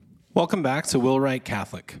Welcome back to Will Wright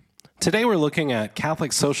Catholic. Today we're looking at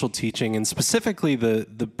Catholic social teaching and specifically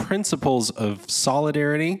the principles of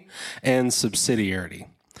solidarity and subsidiarity.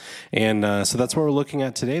 And so that's what we're looking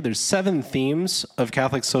at today. There's 7 themes of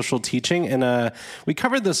Catholic social teaching, and we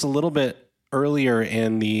covered this a little bit earlier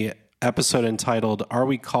in the episode entitled, Are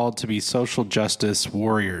We Called to Be Social Justice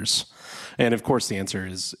Warriors? And of course, the answer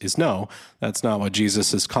is no. That's not what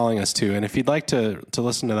Jesus is calling us to. And if you'd like to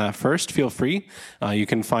listen to that first, feel free. You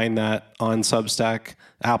can find that on Substack,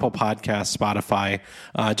 Apple Podcasts, Spotify.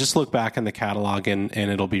 Just look back in the catalog and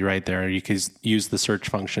it'll be right there. You can use the search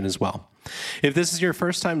function as well. If this is your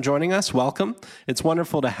first time joining us, welcome. It's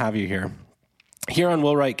wonderful to have you here. Here on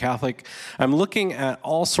Will Wright Catholic, I'm looking at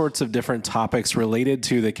all sorts of different topics related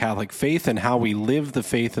to the Catholic faith and how we live the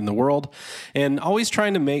faith in the world, and always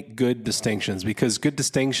trying to make good distinctions because good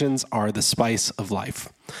distinctions are the spice of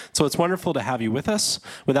life. So it's wonderful to have you with us.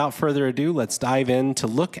 Without further ado, let's dive in to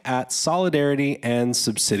look at solidarity and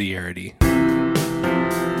subsidiarity.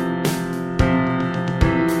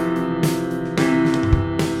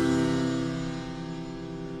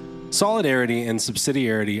 Solidarity and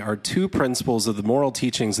subsidiarity are 2 principles of the moral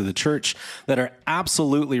teachings of the Church that are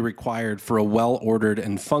absolutely required for a well-ordered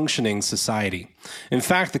and functioning society. In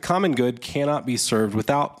fact, the common good cannot be served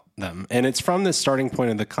without them, and it's from this starting point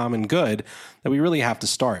of the common good that we really have to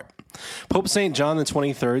start. Pope St. John the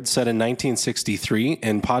 23rd said in 1963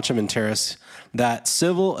 in Pacem in Terris that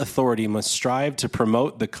civil authority must strive to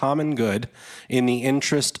promote the common good in the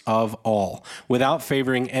interest of all, without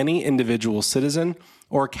favoring any individual citizen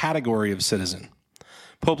or category of citizen.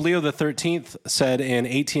 Pope Leo XIII said in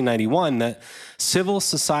 1891 that civil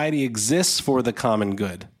society exists for the common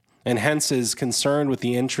good and hence is concerned with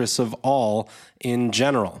the interests of all in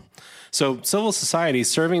general. So civil society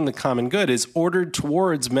serving the common good is ordered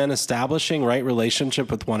towards men establishing right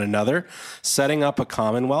relationship with one another, setting up a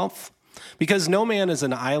commonwealth, because no man is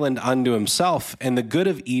an island unto himself, and the good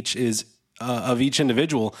of each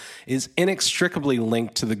individual is inextricably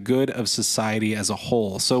linked to the good of society as a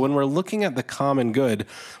whole. So when we're looking at the common good,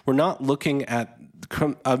 we're not looking at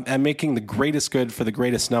making the greatest good for the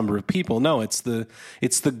greatest number of people. No, it's the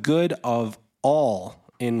good of all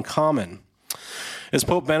in common. As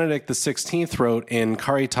Pope Benedict XVI wrote in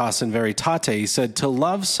Caritas in Veritate, he said, "To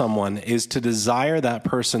love someone is to desire that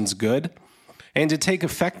person's good and to take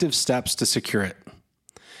effective steps to secure it."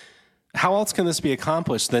 How else can this be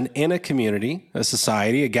accomplished than in a community, a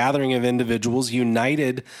society, a gathering of individuals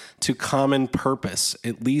united to common purpose,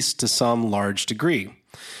 at least to some large degree?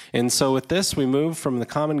 And so with this, we move from the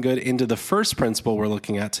common good into the first principle we're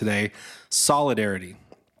looking at today, solidarity.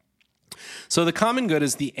 So the common good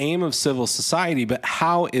is the aim of civil society, but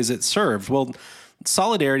how is it served? Well,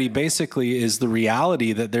 solidarity basically is the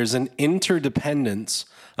reality that there's an interdependence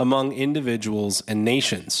among individuals and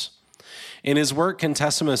nations. In his work,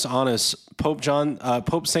 Centesimus Annus,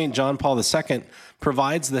 Pope St. John Paul II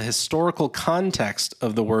provides the historical context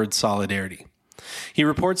of the word solidarity. He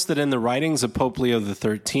reports that in the writings of Pope Leo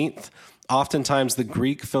XIII, oftentimes the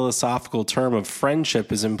Greek philosophical term of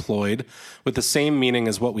friendship is employed with the same meaning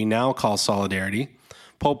as what we now call solidarity.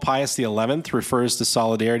 Pope Pius XI refers to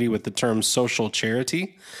solidarity with the term social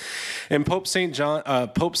charity. And Pope St.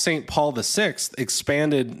 Paul VI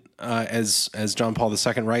expanded, as John Paul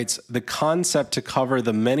II writes, the concept to cover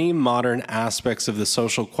the many modern aspects of the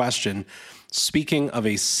social question, speaking of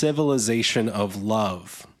a civilization of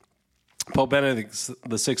love. Pope Benedict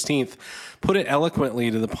XVI put it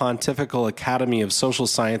eloquently to the Pontifical Academy of Social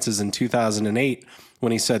Sciences in 2008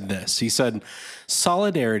 when he said this. He said,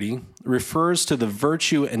 "Solidarity refers to the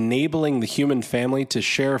virtue enabling the human family to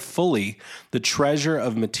share fully the treasure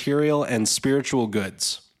of material and spiritual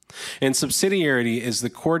goods. And subsidiarity is the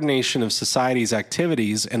coordination of society's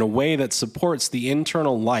activities in a way that supports the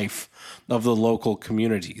internal life of the local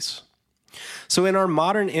communities." So in our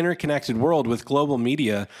modern interconnected world with global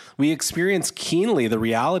media, we experience keenly the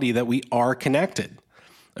reality that we are connected.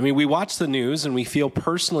 I mean, we watch the news and we feel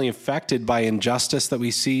personally affected by injustice that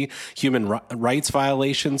we see, human rights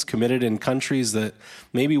violations committed in countries that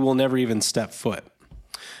maybe we'll never even step foot.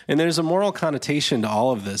 And there's a moral connotation to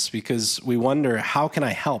all of this because we wonder, how can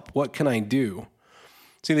I help? What can I do?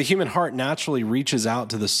 See, the human heart naturally reaches out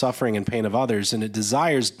to the suffering and pain of others, and it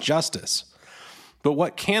desires justice. But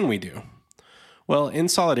what can we do? Well, in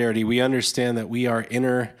solidarity, we understand that we are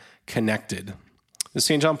interconnected. As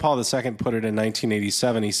St. John Paul II put it in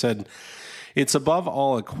 1987, he said, "It's above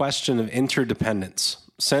all a question of interdependence,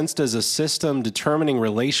 sensed as a system determining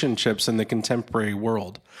relationships in the contemporary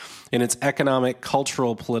world, in its economic,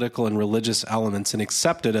 cultural, political, and religious elements, and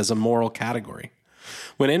accepted as a moral category.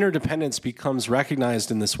 When interdependence becomes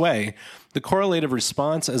recognized in this way, the correlative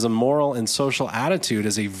response as a moral and social attitude,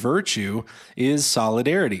 as a virtue, is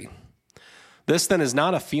solidarity. This then is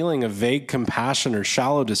not a feeling of vague compassion or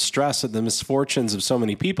shallow distress at the misfortunes of so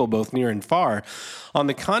many people, both near and far. On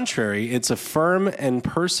the contrary, it's a firm and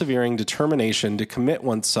persevering determination to commit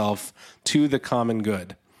oneself to the common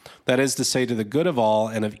good. That is to say, to the good of all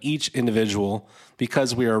and of each individual,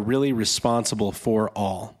 because we are really responsible for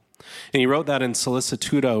all. And he wrote that in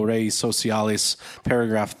Solicitudo Rei Socialis,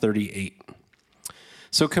 paragraph 38.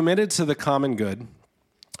 So committed to the common good,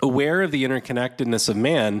 aware of the interconnectedness of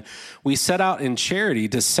man, we set out in charity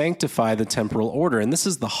to sanctify the temporal order. And this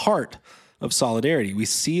is the heart of solidarity. We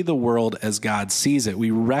see the world as God sees it.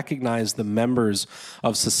 We recognize the members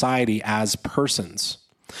of society as persons.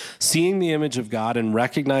 Seeing the image of God and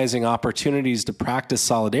recognizing opportunities to practice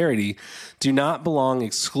solidarity do not belong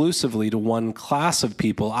exclusively to one class of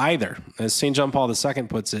people either. As St. John Paul II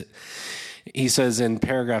puts it, he says in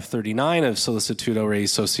paragraph 39 of Solicitudo Rei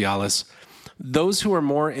Socialis, those who are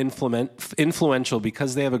more influential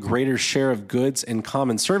because they have a greater share of goods and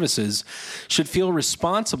common services should feel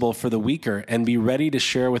responsible for the weaker and be ready to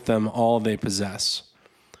share with them all they possess.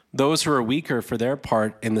 Those who are weaker for their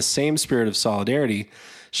part in the same spirit of solidarity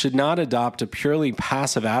should not adopt a purely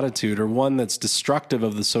passive attitude or one that's destructive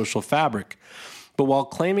of the social fabric, but while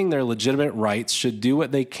claiming their legitimate rights, should do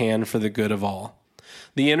what they can for the good of all.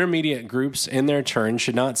 The intermediate groups, in their turn,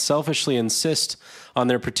 should not selfishly insist on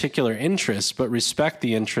their particular interests, but respect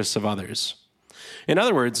the interests of others. In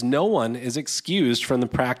other words, no one is excused from the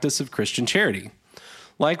practice of Christian charity.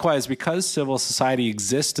 Likewise, because civil society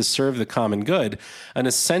exists to serve the common good, an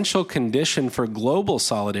essential condition for global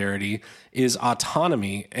solidarity is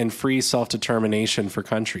autonomy and free self-determination for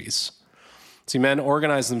countries. See, men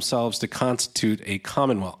organize themselves to constitute a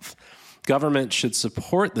commonwealth. Government should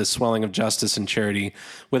support this swelling of justice and charity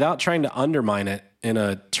without trying to undermine it in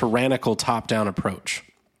a tyrannical top-down approach.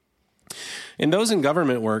 And those in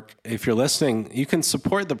government work, if you're listening, you can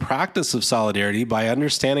support the practice of solidarity by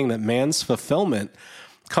understanding that man's fulfillment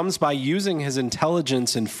comes by using his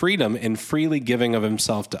intelligence and freedom in freely giving of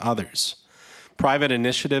himself to others. Private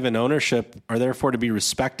initiative and ownership are therefore to be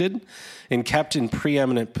respected and kept in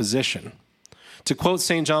preeminent position. To quote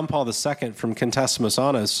St. John Paul II from Centesimus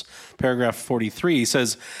Annus, paragraph 43, he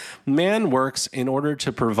says, "Man works in order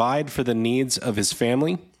to provide for the needs of his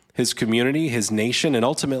family, his community, his nation, and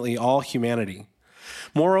ultimately all humanity.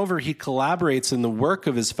 Moreover, he collaborates in the work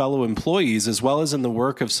of his fellow employees as well as in the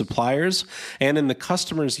work of suppliers and in the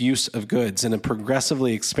customer's use of goods in a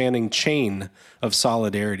progressively expanding chain of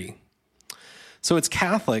solidarity." So it's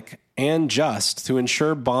Catholic and just to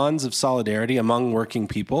ensure bonds of solidarity among working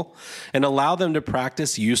people and allow them to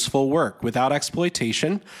practice useful work without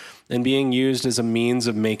exploitation and being used as a means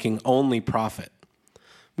of making only profit.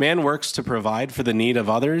 Man works to provide for the need of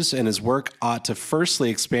others, and his work ought to firstly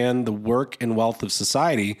expand the work and wealth of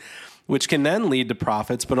society, which can then lead to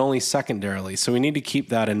profits, but only secondarily. So we need to keep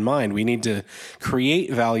that in mind. We need to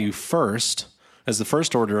create value first, as the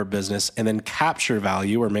first order of business, and then capture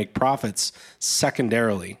value or make profits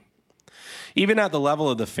secondarily. Even at the level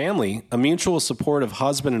of the family, a mutual support of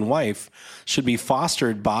husband and wife should be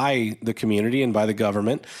fostered by the community and by the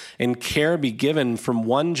government, and care be given from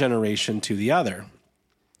one generation to the other.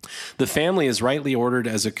 The family is rightly ordered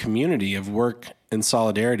as a community of work and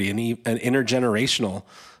solidarity, and an intergenerational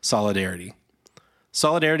solidarity.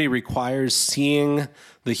 Solidarity requires seeing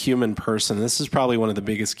the human person. This is probably one of the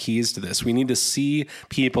biggest keys to this. We need to see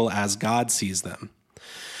people as God sees them.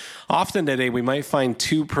 Often today, we might find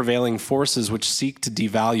two prevailing forces which seek to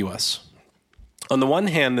devalue us. On the one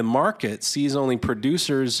hand, the market sees only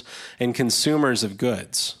producers and consumers of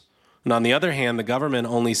goods. And on the other hand, the government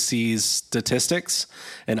only sees statistics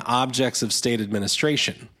and objects of state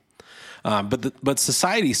administration. But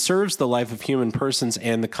society serves the life of human persons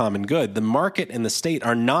and the common good. The market and the state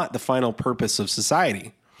are not the final purpose of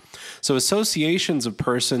society. So associations of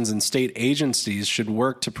persons and state agencies should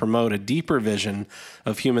work to promote a deeper vision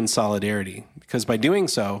of human solidarity, because by doing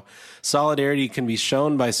so, solidarity can be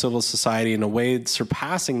shown by civil society in a way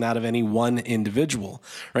surpassing that of any one individual,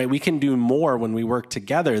 right? We can do more when we work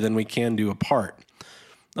together than we can do apart.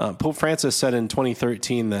 Pope Francis said in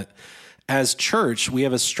 2013 that as church, we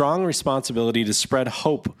have a strong responsibility to spread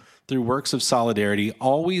hope through works of solidarity,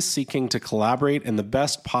 always seeking to collaborate in the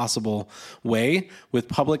best possible way with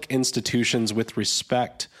public institutions with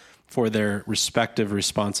respect for their respective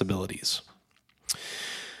responsibilities.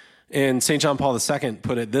 And St. John Paul II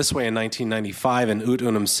put it this way in 1995 in Ut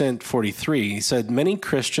Unum Sint 43. He said, "Many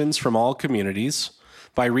Christians from all communities,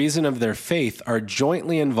 by reason of their faith, are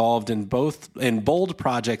jointly involved in bold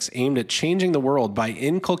projects aimed at changing the world by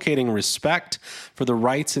inculcating respect for the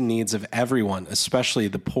rights and needs of everyone, especially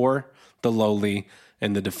the poor, the lowly,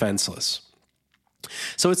 and the defenseless.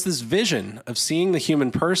 So it's this vision of seeing the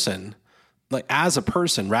human person like as a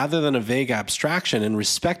person rather than a vague abstraction, and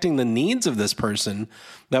respecting the needs of this person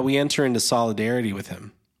that we enter into solidarity with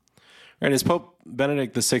him. Right, as Pope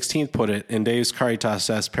Benedict XVI put it in Deus Caritas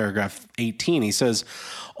Est, paragraph 18, he says,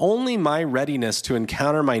 "Only my readiness to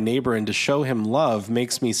encounter my neighbor and to show him love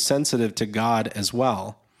makes me sensitive to God as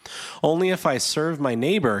well. Only if I serve my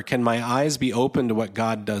neighbor can my eyes be open to what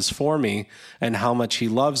God does for me and how much he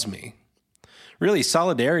loves me." Really,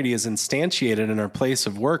 solidarity is instantiated in our place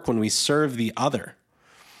of work when we serve the other.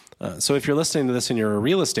 So if you're listening to this and you're a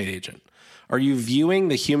real estate agent, are you viewing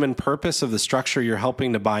the human purpose of the structure you're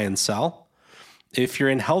helping to buy and sell? If you're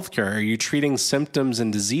in healthcare, are you treating symptoms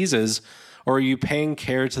and diseases, or are you paying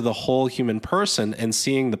care to the whole human person and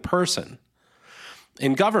seeing the person?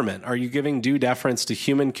 In government, are you giving due deference to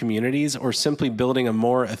human communities or simply building a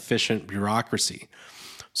more efficient bureaucracy?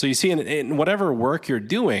 So you see, in whatever work you're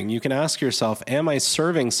doing, you can ask yourself, am I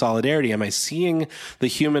serving solidarity? Am I seeing the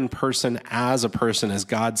human person as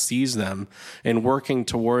God sees them, and working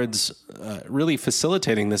towards really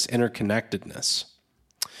facilitating this interconnectedness?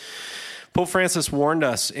 Pope Francis warned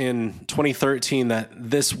us in 2013 that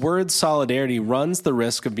this word solidarity runs the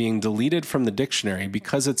risk of being deleted from the dictionary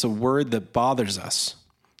because it's a word that bothers us.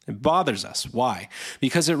 It bothers us. Why?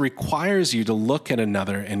 Because it requires you to look at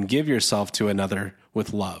another and give yourself to another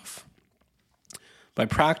with love. By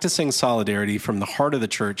practicing solidarity from the heart of the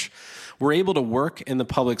church, we're able to work in the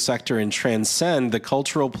public sector and transcend the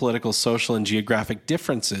cultural, political, social, and geographic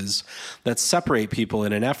differences that separate people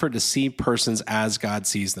in an effort to see persons as God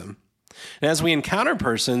sees them. And as we encounter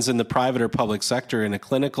persons in the private or public sector in a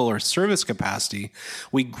clinical or service capacity,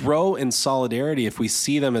 we grow in solidarity if we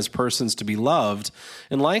see them as persons to be loved.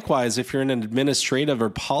 And likewise, if you're in an administrative or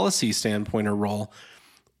policy standpoint or role,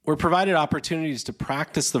 we're provided opportunities to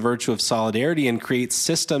practice the virtue of solidarity and create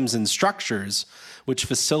systems and structures which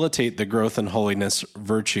facilitate the growth in holiness,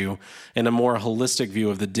 virtue, and a more holistic view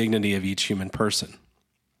of the dignity of each human person.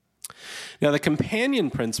 Now, the companion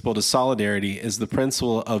principle to solidarity is the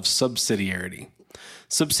principle of subsidiarity.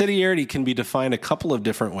 Subsidiarity can be defined a couple of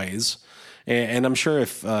different ways, and I'm sure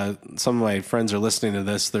if some of my friends are listening to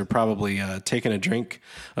this, they're probably taking a drink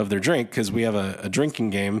of their drink, because we have a drinking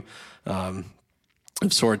game of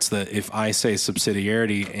sorts that if I say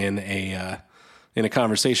subsidiarity in a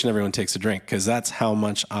conversation, everyone takes a drink, because that's how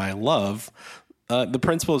much I love the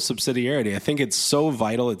principle of subsidiarity. I think it's so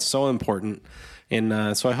vital, it's so important.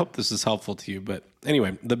 And so I hope this is helpful to you. But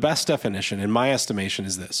anyway, the best definition, in my estimation,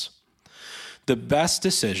 is this. The best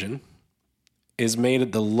decision is made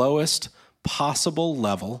at the lowest possible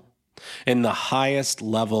level and the highest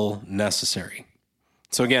level necessary.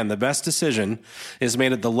 So again, the best decision is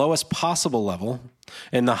made at the lowest possible level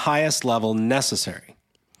and the highest level necessary.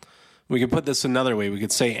 We could put this another way. We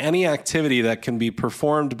could say any activity that can be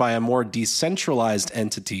performed by a more decentralized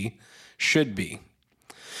entity should be.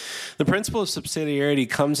 The principle of subsidiarity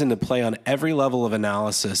comes into play on every level of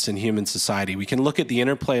analysis in human society. We can look at the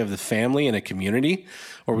interplay of the family and a community,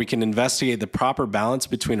 or we can investigate the proper balance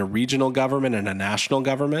between a regional government and a national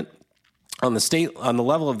government. On the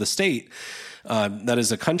level of the state, that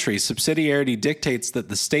is a country, subsidiarity dictates that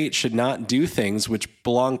the state should not do things which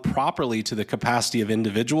belong properly to the capacity of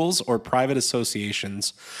individuals or private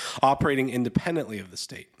associations operating independently of the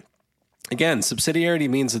state. Again, subsidiarity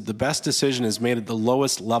means that the best decision is made at the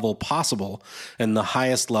lowest level possible and the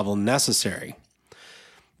highest level necessary.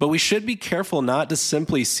 But we should be careful not to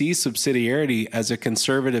simply see subsidiarity as a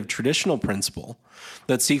conservative traditional principle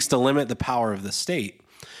that seeks to limit the power of the state.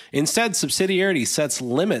 Instead, subsidiarity sets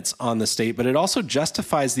limits on the state, but it also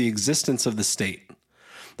justifies the existence of the state.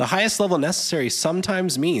 The highest level necessary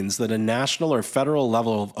sometimes means that a national or federal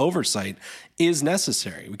level of oversight is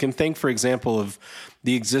necessary. We can think, for example, of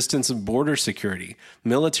the existence of border security,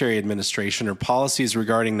 military administration, or policies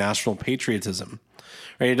regarding national patriotism.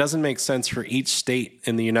 Right? It doesn't make sense for each state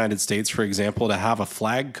in the United States, for example, to have a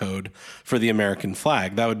flag code for the American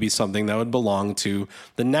flag. That would be something that would belong to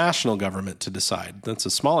the national government to decide. That's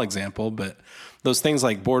a small example, but those things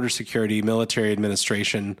like border security, military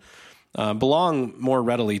administration, belong more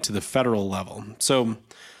readily to the federal level. So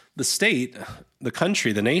the state, the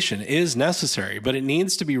country, the nation is necessary, but it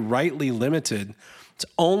needs to be rightly limited to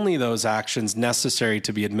only those actions necessary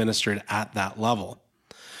to be administered at that level.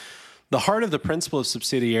 The heart of the principle of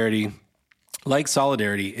subsidiarity, like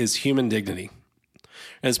solidarity, is human dignity.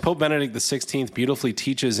 As Pope Benedict XVI beautifully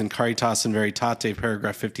teaches in Caritas in Veritate,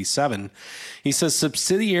 paragraph 57, he says,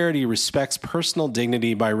 subsidiarity respects personal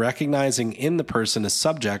dignity by recognizing in the person a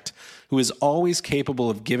subject who is always capable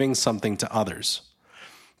of giving something to others,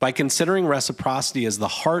 by considering reciprocity as the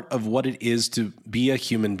heart of what it is to be a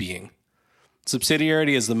human being.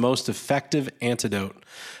 Subsidiarity is the most effective antidote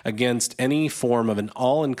against any form of an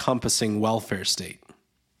all-encompassing welfare state.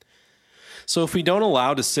 So if we don't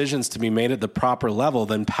allow decisions to be made at the proper level,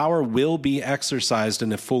 then power will be exercised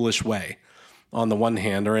in a foolish way on the one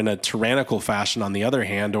hand, or in a tyrannical fashion on the other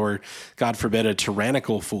hand, or, God forbid, a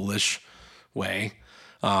tyrannical foolish way.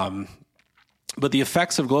 But the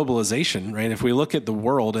effects of globalization, right? If we look at the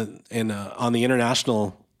world on the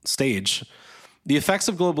international stage, the effects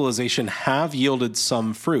of globalization have yielded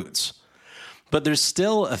some fruits. But there's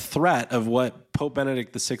still a threat of what Pope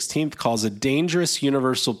Benedict XVI calls a dangerous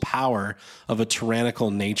universal power of a tyrannical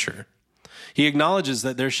nature. He acknowledges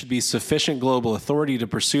that there should be sufficient global authority to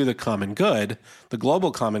pursue the common good, the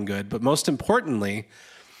global common good, but most importantly,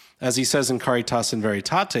 as he says in Caritas in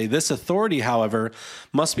Veritate, this authority, however,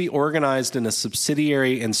 must be organized in a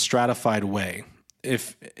subsidiary and stratified way,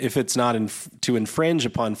 if it's not to infringe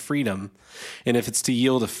upon freedom, and if it's to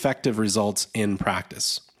yield effective results in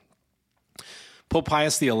practice. Pope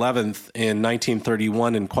Pius XI in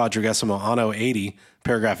 1931 in Quadragesimo Anno 80,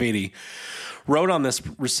 paragraph 80, wrote on this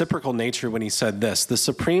reciprocal nature when he said this: the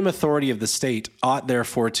supreme authority of the state ought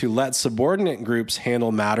therefore to let subordinate groups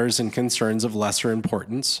handle matters and concerns of lesser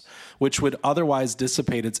importance, which would otherwise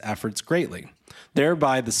dissipate its efforts greatly.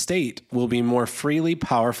 Thereby the state will be more freely,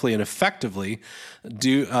 powerfully, and effectively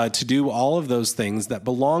to do all of those things that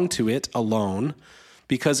belong to it alone,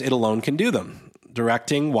 because it alone can do them: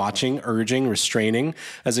 directing, watching, urging, restraining,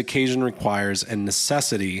 as occasion requires and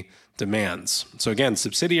necessity demands. So again,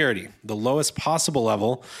 subsidiarity, the lowest possible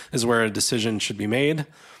level is where a decision should be made,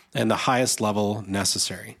 and the highest level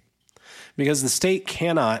necessary. Because the state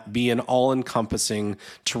cannot be an all-encompassing,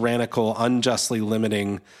 tyrannical, unjustly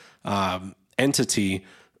limiting entity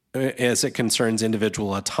as it concerns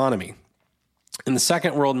individual autonomy. In the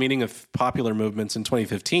Second World Meeting of Popular Movements in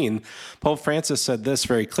 2015, Pope Francis said this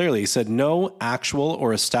very clearly. He said, no actual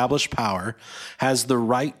or established power has the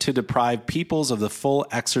right to deprive peoples of the full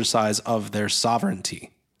exercise of their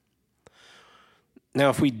sovereignty. Now,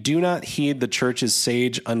 if we do not heed the Church's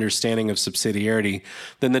sage understanding of subsidiarity,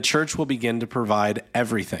 then the Church will begin to provide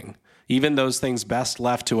everything, even those things best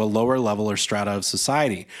left to a lower level or strata of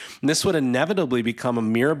society. And this would inevitably become a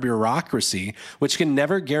mere bureaucracy, which can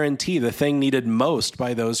never guarantee the thing needed most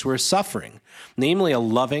by those who are suffering, namely a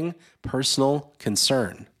loving, personal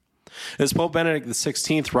concern. As Pope Benedict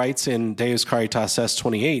XVI writes in Deus Caritas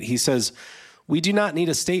S28, he says, we do not need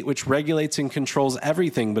a state which regulates and controls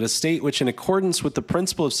everything, but a state which, in accordance with the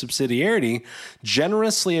principle of subsidiarity,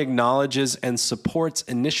 generously acknowledges and supports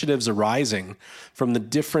initiatives arising from the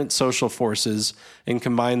different social forces and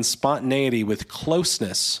combines spontaneity with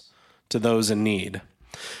closeness to those in need.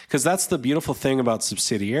 Because that's the beautiful thing about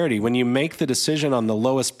subsidiarity. When you make the decision on the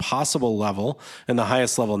lowest possible level and the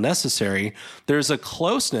highest level necessary, there's a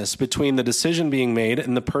closeness between the decision being made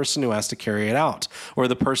and the person who has to carry it out, or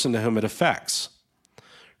the person to whom it affects.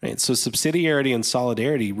 Right? So subsidiarity and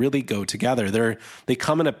solidarity really go together. They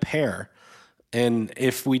come in a pair. And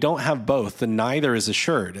if we don't have both, then neither is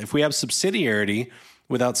assured. If we have subsidiarity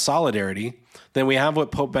without solidarity, then we have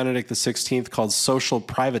what Pope Benedict XVI called social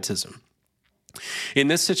privatism. In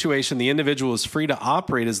this situation, the individual is free to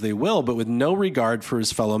operate as they will, but with no regard for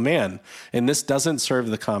his fellow man, and this doesn't serve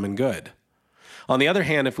the common good. On the other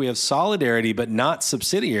hand, if we have solidarity but not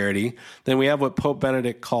subsidiarity, then we have what Pope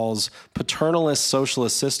Benedict calls paternalist social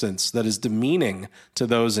assistance that is demeaning to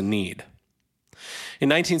those in need. In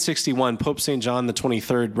 1961, Pope St. John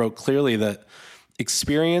XXIII wrote clearly that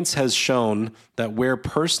experience has shown that where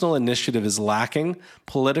personal initiative is lacking,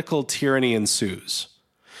 political tyranny ensues.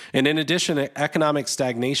 And in addition, economic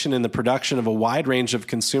stagnation in the production of a wide range of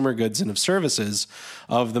consumer goods and of services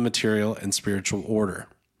of the material and spiritual order.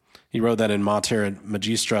 He wrote that in Mater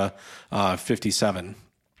Magistra 57.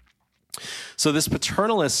 So this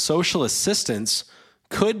paternalist social assistance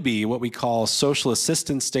could be what we call a social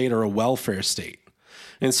assistance state or a welfare state.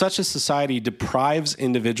 And such a society deprives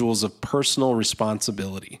individuals of personal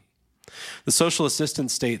responsibility. The social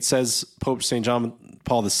assistance state, says Pope St. John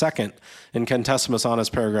Paul II in Centesimus Annus,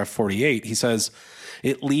 paragraph 48, he says,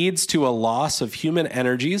 it leads to a loss of human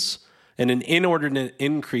energies and an inordinate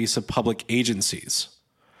increase of public agencies,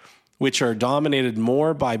 which are dominated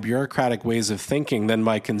more by bureaucratic ways of thinking than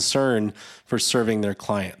by concern for serving their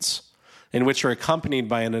clients, and which are accompanied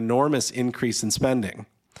by an enormous increase in spending.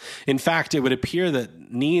 In fact, it would appear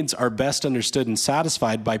that needs are best understood and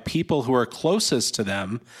satisfied by people who are closest to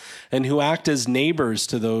them and who act as neighbors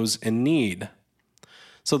to those in need.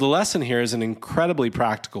 So the lesson here is an incredibly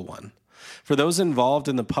practical one. For those involved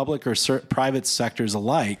in the public or private sectors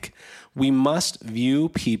alike, we must view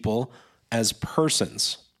people as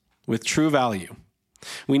persons with true value.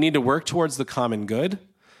 We need to work towards the common good,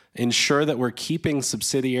 ensure that we're keeping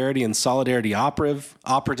subsidiarity and solidarity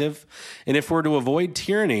operative, and if we're to avoid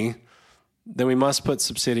tyranny, then we must put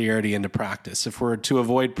subsidiarity into practice. If we're to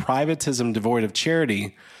avoid privatism devoid of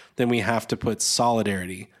charity, then we have to put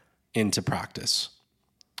solidarity into practice.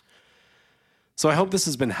 So I hope this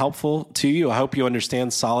has been helpful to you. I hope you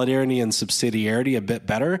understand solidarity and subsidiarity a bit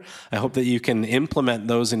better. I hope that you can implement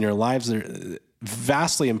those in your lives. They're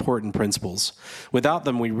vastly important principles. Without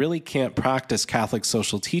them, we really can't practice Catholic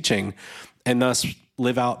social teaching and thus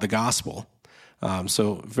live out the gospel.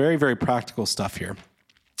 So very, very practical stuff here.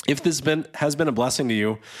 If this has been a blessing to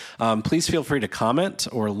you, please feel free to comment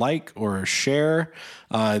or like or share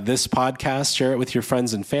this podcast. Share it with your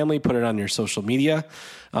friends and family. Put it on your social media.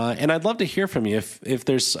 And I'd love to hear from you. If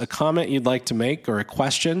there's a comment you'd like to make or a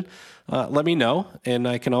question, let me know, and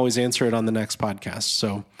I can always answer it on the next podcast.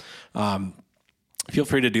 So feel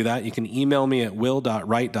free to do that. You can email me at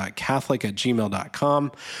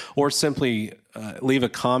will.wright.catholic@gmail.com or simply leave a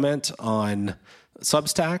comment on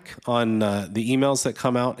Substack on the emails that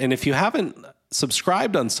come out. And if you haven't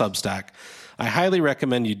subscribed on Substack, I highly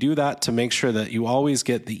recommend you do that to make sure that you always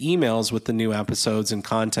get the emails with the new episodes and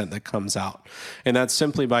content that comes out. And that's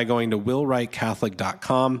simply by going to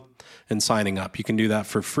willwrightcatholic.com and signing up. You can do that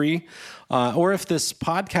for free. Or if this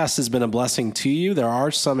podcast has been a blessing to you, there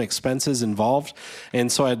are some expenses involved.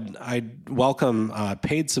 And so I'd welcome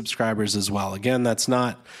paid subscribers as well. Again, that's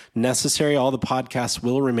not necessary. All the podcasts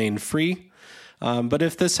will remain free. But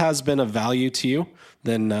if this has been of value to you,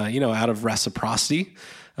 then, out of reciprocity,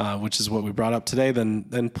 which is what we brought up today,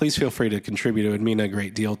 then please feel free to contribute. It would mean a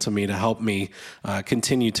great deal to me to help me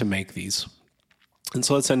continue to make these. And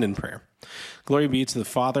so let's end in prayer. Glory be to the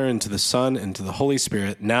Father, and to the Son, and to the Holy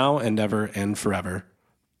Spirit, now and ever and forever.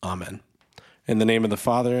 Amen. In the name of the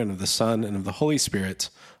Father, and of the Son, and of the Holy Spirit.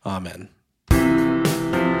 Amen.